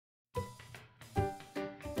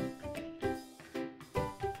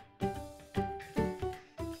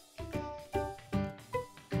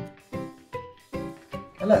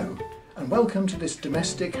Hello and welcome to this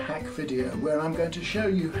domestic hack video where I'm going to show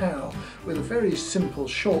you how, with a very simple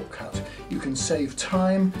shortcut, you can save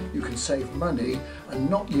time, you can save money and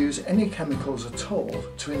not use any chemicals at all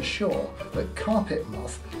to ensure that carpet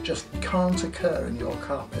moth just can't occur in your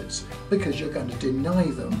carpets, because you're going to deny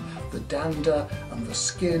them the dander and the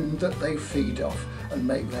skin that they feed off and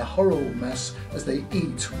make their horrible mess as they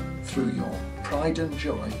eat through your pride and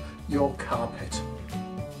joy, your carpet.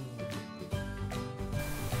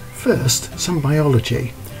 First, some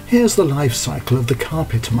biology. Here's the life cycle of the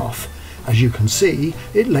carpet moth. As you can see,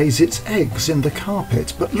 it lays its eggs in the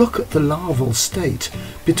carpet, but look at the larval state,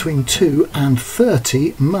 between 2 and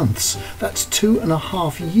 30 months. That's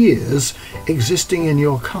 2.5 years existing in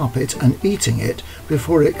your carpet and eating it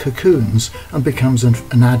before it cocoons and becomes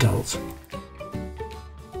an adult.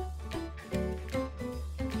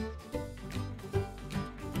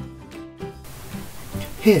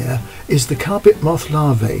 Here is the carpet moth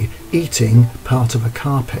larvae eating part of a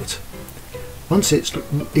carpet. Once it's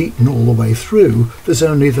eaten all the way through, there's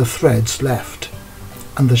only the threads left,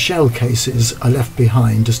 and the shell cases are left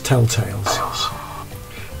behind as telltales.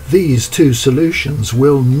 These two solutions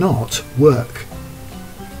will not work.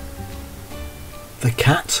 The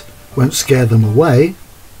cat won't scare them away,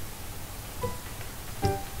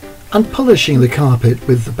 and polishing the carpet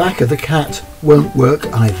with the back of the cat won't work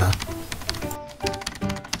either.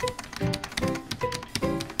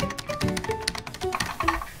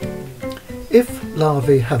 If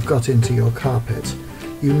larvae have got into your carpet,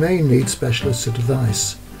 you may need specialist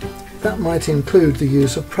advice. That might include the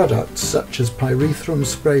use of products such as pyrethrum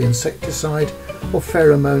spray insecticide or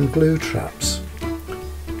pheromone glue traps.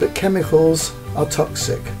 But chemicals are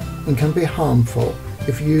toxic and can be harmful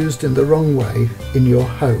if used in the wrong way in your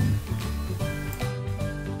home.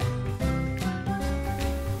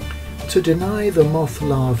 To deny the moth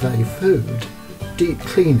larvae food, deep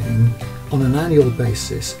cleaning on an annual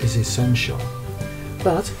basis is essential.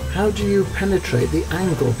 But how do you penetrate the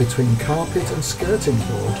angle between carpet and skirting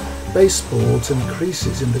board, baseboards and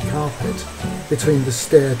creases in the carpet, between the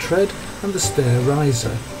stair tread and the stair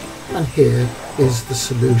riser? And here is the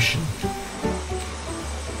solution.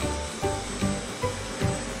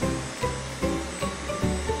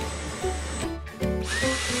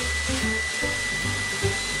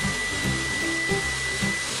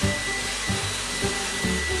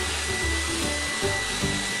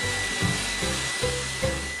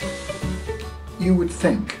 You would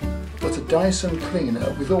think that a Dyson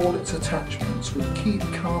cleaner with all its attachments would keep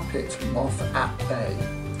carpet moth at bay.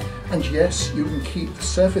 And yes, you can keep the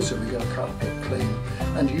surface of your carpet clean,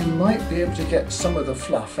 and you might be able to get some of the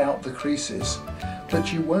fluff out the creases,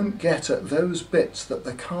 but you won't get at those bits that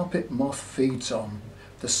the carpet moth feeds on,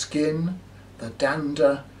 the skin, the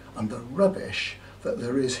dander and the rubbish that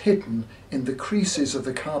there is hidden in the creases of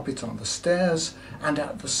the carpet on the stairs and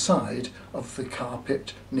at the side of the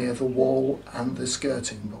carpet near the wall and the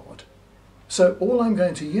skirting board. So all I'm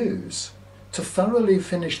going to use to thoroughly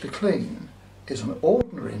finish the clean is an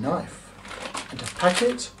ordinary knife and a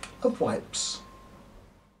packet of wipes.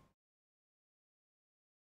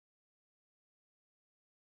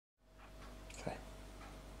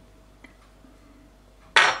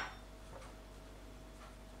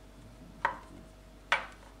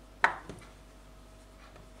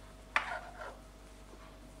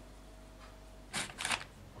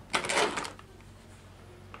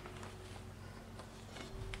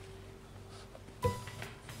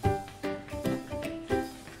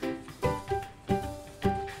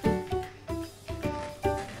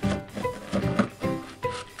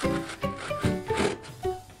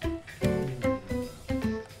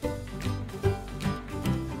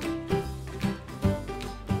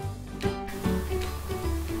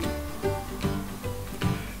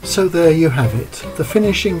 So there you have it, the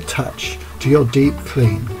finishing touch to your deep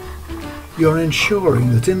clean. You're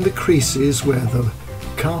ensuring that in the creases where the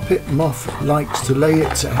carpet moth likes to lay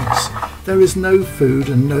its eggs, there is no food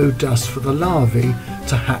and no dust for the larvae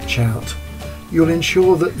to hatch out. You'll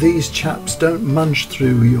ensure that these chaps don't munch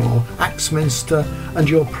through your Axminster and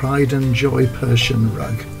your Pride and Joy Persian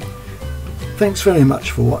rug. Thanks very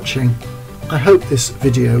much for watching. I hope this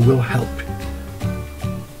video will help.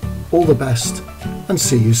 All the best, and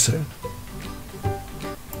see you soon.